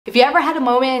If you ever had a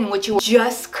moment in which you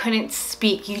just couldn't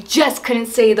speak, you just couldn't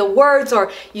say the words,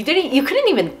 or you couldn't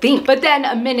even think, but then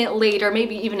a minute later,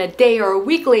 maybe even a day or a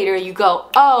week later, you go,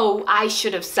 oh, I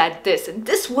should have said this, and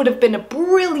this would have been a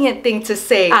brilliant thing to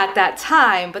say at that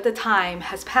time, but the time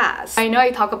has passed. I know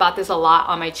I talk about this a lot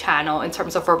on my channel in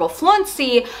terms of verbal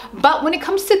fluency, but when it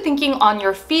comes to thinking on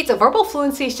your feet, verbal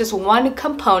fluency is just one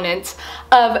component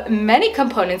of many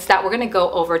components that we're gonna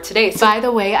go over today. So, by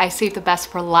the way, I saved the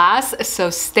best for last, so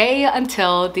stay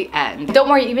until the end. Don't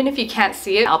worry, even if you can't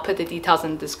see it, I'll put the details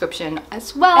in the description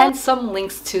as well, and some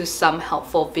links to some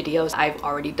helpful videos I've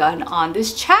already done on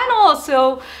this channel,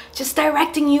 so just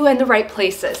directing you in the right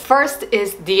places. First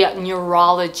is the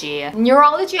neurology.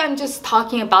 Neurology, I'm just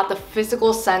talking about the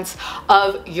physical sense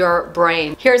of your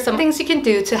brain. Here are some things you can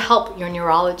do to help your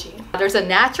neurology. There's a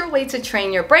natural way to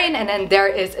train your brain, and then there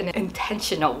is an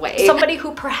intentional way. Somebody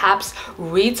who perhaps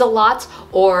reads a lot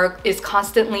or is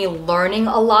constantly learning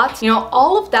a lot,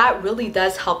 all of that really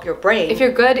does help your brain. If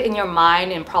you're good in your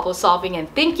mind and problem solving and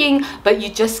thinking, but you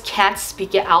just can't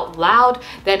speak it out loud,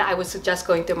 then I would suggest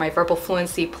going through my verbal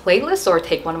fluency playlist or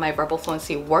take one of my verbal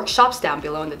fluency workshops down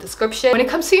below in the description. When it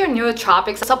comes to your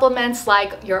neurotropic supplements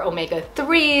like your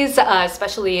omega-3s,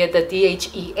 especially the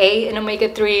DHEA in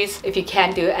omega-3s, if you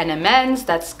can do NMNs,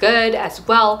 that's good as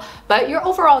well. But your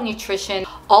overall nutrition,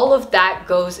 all of that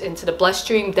goes into the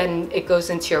bloodstream, then it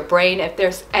goes into your brain. If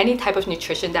there's any type of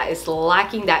nutrition that is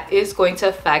lacking, that is going to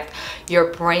affect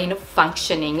your brain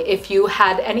functioning. If you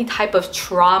had any type of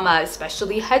trauma,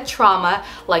 especially head trauma,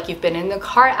 like you've been in a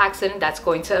car accident, that's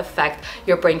going to affect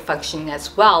your brain functioning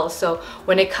as well. So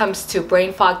when it comes to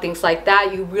brain fog, things like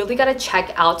that, you really got to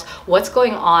check out what's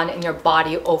going on in your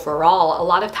body overall. A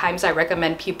lot of times I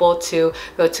recommend people to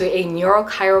go to a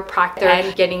neurochiropractor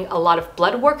and getting a lot of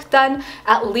blood work done,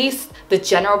 at least the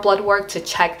general blood work to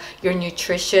check your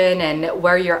nutrition and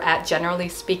where you're at generally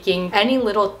speaking. Any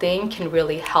little thing can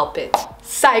really help it.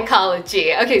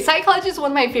 Psychology. Okay, psychology is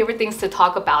one of my favorite things to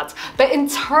talk about, but in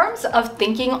terms of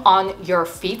thinking on your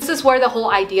feet, this is where the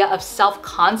whole idea of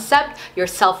self-concept, your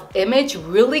self-image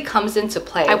really comes into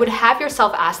play. I would have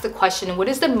yourself ask the question, what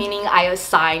is the meaning I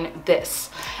assign this?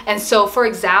 And so, for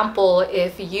example,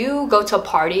 if you go to a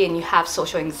party and you have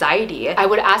social anxiety, I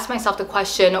would ask myself the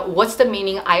question, what's the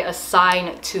meaning I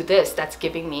assign to this that's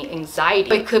giving me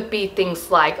anxiety? It could be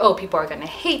things like, oh, people are gonna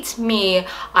hate me,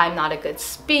 I'm not a good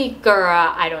speaker,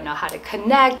 I don't know how to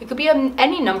connect. It could be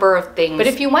any number of things. But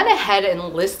if you went ahead and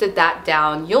listed that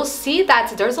down, you'll see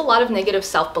that there's a lot of negative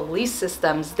self-belief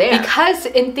systems there. Because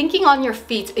in thinking on your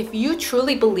feet, if you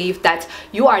truly believe that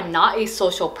you are not a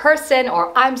social person,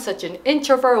 or I'm such an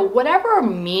introvert, or whatever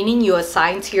meaning you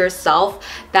assign to yourself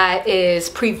that is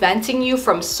preventing you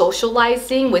from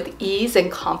socializing with ease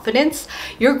and confidence,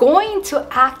 you're going to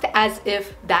act as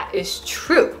if that is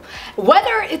true,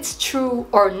 whether it's true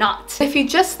or not. If you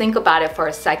just think about it for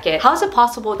a second, how is it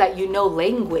possible that you know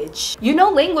language? You know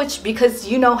language because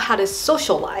you know how to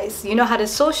socialize. You know how to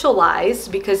socialize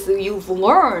because you've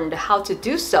learned how to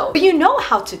do so. But you know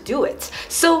how to do it.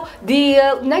 So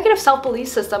the negative self-belief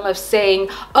system of saying,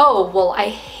 oh, well, I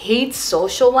hate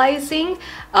socializing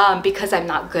because I'm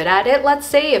not good at it, let's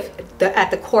say, if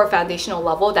at the core foundational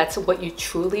level, that's what you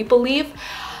truly believe,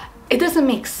 it doesn't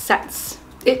make sense.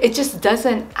 It just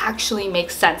doesn't actually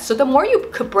make sense. So the more you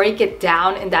could break it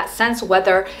down in that sense,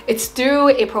 whether it's through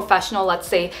a professional, let's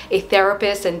say a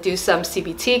therapist, and do some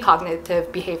CBT,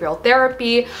 cognitive behavioral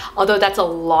therapy, although that's a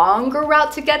longer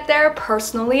route to get there.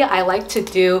 Personally, I like to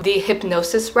do the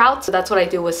hypnosis route. So that's what I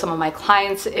do with some of my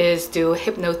clients, is do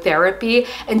hypnotherapy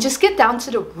and just get down to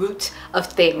the root of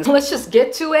things. Let's just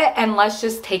get to it and let's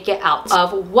just take it out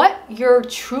of what you're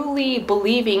truly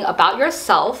believing about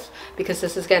yourself, because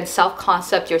this is, again,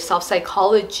 self-concept, your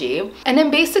self-psychology, and then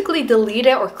basically delete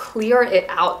it or clear it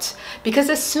out. Because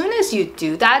as soon as you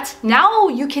do that, now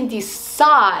you can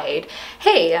decide,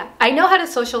 hey, I know how to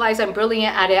socialize, I'm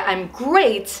brilliant at it, I'm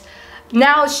great.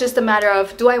 Now it's just a matter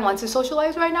of, do I want to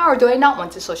socialize right now or do I not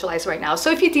want to socialize right now? So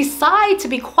if you decide to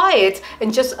be quiet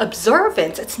and just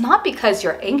observant, it's not because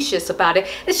you're anxious about it,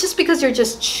 it's just because you're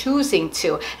just choosing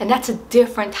to, and that's a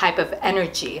different type of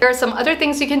energy. There are some other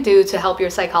things you can do to help your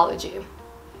psychology.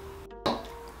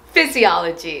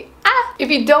 Physiology. If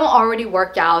you don't already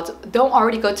work out, don't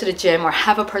already go to the gym or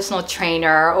have a personal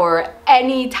trainer or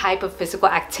any type of physical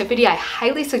activity, I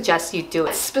highly suggest you do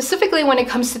it. Specifically when it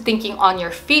comes to thinking on your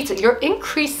feet, you're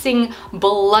increasing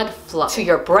blood flow to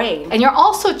your brain. And you're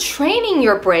also training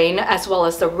your brain as well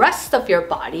as the rest of your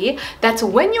body that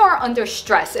when you are under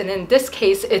stress, and in this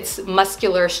case it's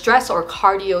muscular stress or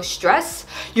cardio stress,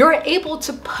 you're able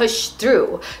to push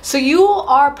through. So you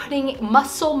are putting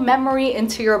muscle memory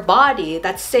into your body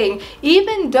that's saying, dancing,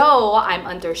 even though I'm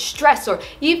under stress or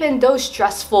even though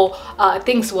stressful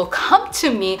things will come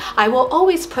to me, I will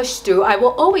always push through, I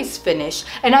will always finish,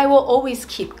 and I will always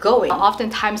keep going.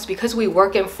 Oftentimes, because we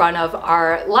work in front of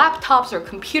our laptops or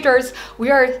computers, we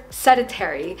are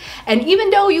sedentary. And even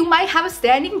though you might have a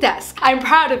standing desk, I'm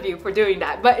proud of you for doing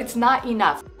that, but it's not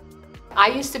enough. I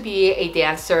used to be a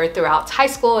dancer throughout high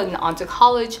school and onto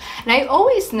college, and I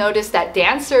always noticed that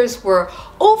dancers were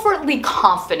overtly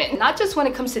confident, not just when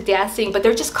it comes to dancing, but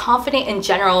they're just confident in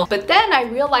general. But then I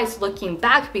realized, looking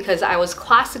back, because I was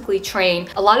classically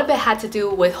trained, a lot of it had to do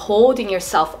with holding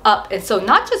yourself up. And so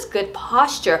not just good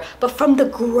posture, but from the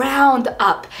ground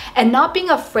up, and not being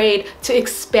afraid to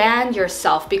expand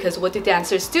yourself, because what do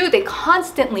dancers do? They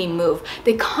constantly move,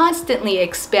 they constantly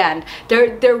expand.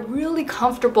 They're really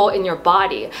comfortable in your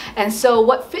body. And so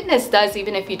what fitness does,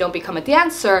 even if you don't become a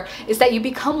dancer, is that you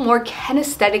become more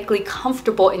kinesthetically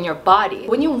comfortable in your body.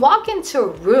 When you walk into a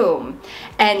room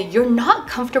and you're not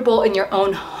comfortable in your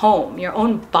own home, your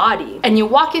own body, and you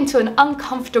walk into an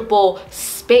uncomfortable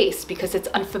space because it's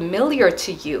unfamiliar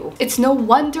to you, it's no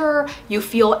wonder you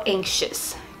feel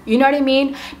anxious. You know what I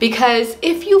mean? Because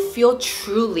if you feel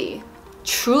truly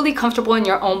comfortable in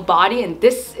your own body, and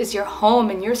this is your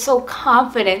home, and you're so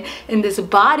confident in this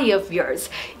body of yours,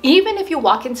 even if you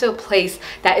walk into a place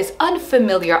that is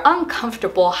unfamiliar,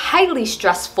 uncomfortable, highly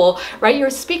stressful, right? You're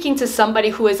speaking to somebody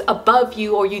who is above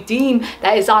you, or you deem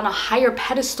that is on a higher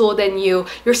pedestal than you.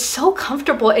 You're so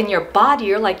comfortable in your body.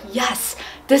 You're like, yes,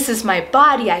 this is my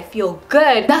body, I feel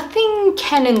good. Nothing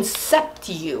can incept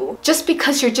you just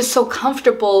because you're just so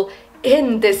comfortable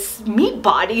in this meat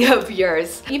body of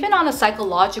yours. Even on a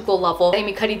psychological level,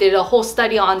 Amy Cuddy did a whole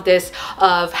study on this,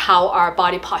 of how our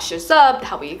body postures up,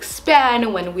 how we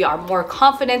expand when we are more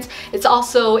confident. It's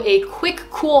also a quick,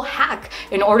 cool hack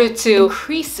in order to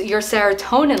increase your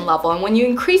serotonin level. And when you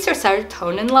increase your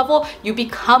serotonin level, you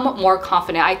become more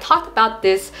confident. I talked about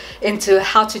this into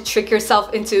how to trick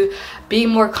yourself into being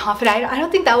more confident. I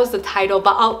don't think that was the title,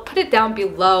 but I'll put it down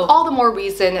below. All the more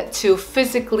reason to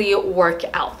physically work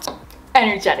out.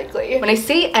 Energetically. When I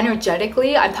say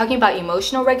energetically, I'm talking about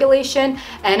emotional regulation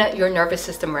and your nervous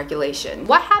system regulation.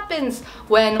 What happens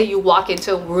when you walk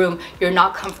into a room you're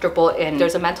not comfortable in?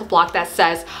 There's a mental block that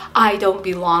says, I don't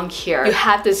belong here. You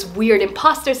have this weird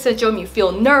imposter syndrome, you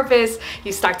feel nervous,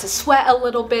 you start to sweat a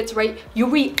little bit, right? You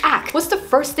react. What's the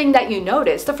first thing that you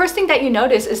notice? The first thing that you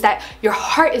notice is that your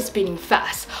heart is beating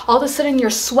fast. All of a sudden you're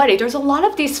sweaty. There's a lot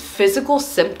of these physical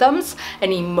symptoms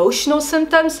and emotional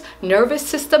symptoms, nervous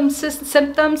system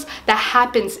symptoms that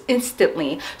happens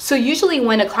instantly. So usually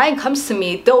when a client comes to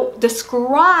me, they'll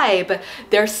describe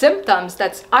their symptoms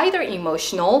that's either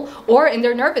emotional or in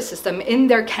their nervous system, in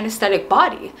their kinesthetic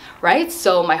body, right?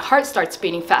 So my heart starts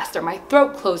beating faster, my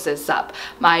throat closes up,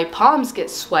 my palms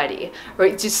get sweaty,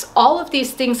 right? Just all of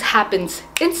these things happens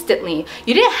instantly.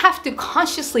 You didn't have to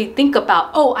consciously think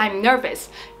about, oh, I'm nervous,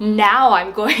 now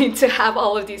I'm going to have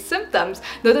all of these symptoms.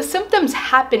 No, the symptoms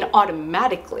happen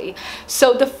automatically.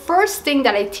 So the first thing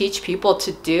that I teach people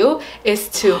to do is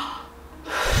to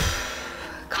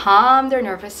calm their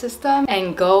nervous system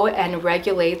and go and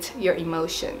regulate your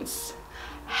emotions.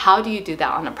 How do you do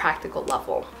that on a practical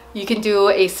level? You can do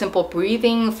a simple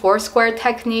breathing 4-square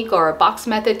technique or a box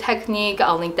method technique.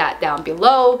 I'll link that down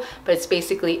below, but it's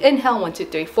basically inhale 1 2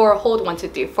 3 4, hold 1 2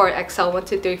 3 4, exhale 1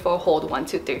 2 3 4, hold 1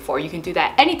 2 3 4. You can do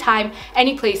that anytime,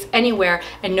 any place, anywhere,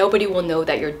 and nobody will know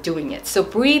that you're doing it. So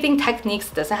breathing techniques,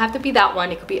 doesn't have to be that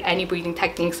one, it could be any breathing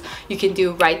techniques you can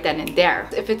do right then and there.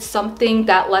 If it's something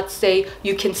that, let's say,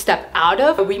 you can step out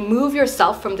of, remove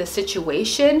yourself from the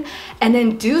situation and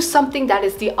then do something that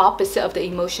is the opposite of the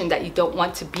emotion that you don't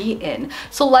want to be in.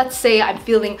 So let's say I'm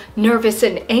feeling nervous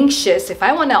and anxious. If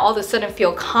I want to all of a sudden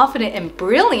feel confident and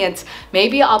brilliant,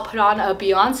 maybe I'll put on a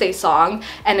Beyonce song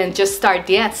and then just start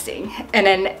dancing, and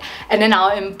then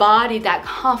I'll embody that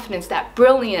confidence, that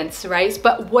brilliance, right?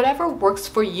 But whatever works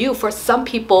for you. For some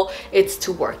people it's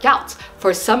to work out,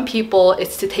 for some people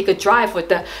it's to take a drive with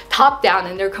the top down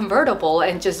in their convertible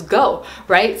and just go,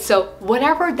 right? So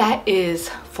whatever that is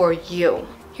for you.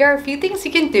 Here are a few things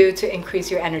you can do to increase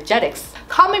your energetics.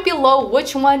 Comment below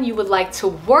which one you would like to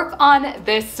work on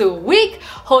this week.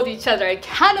 Hold each other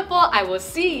accountable. I will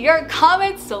see your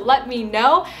comments, so let me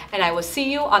know, and I will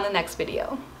see you on the next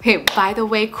video. Okay, by the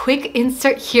way, quick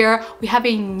insert here. We have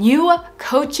a new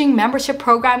coaching membership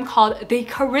program called the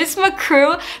Charisma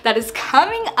Crew that is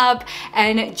coming up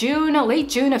in June, late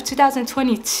June of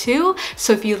 2022.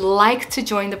 So if you'd like to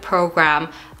join the program,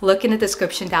 look in the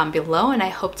description down below, and I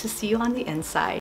hope to see you on the inside.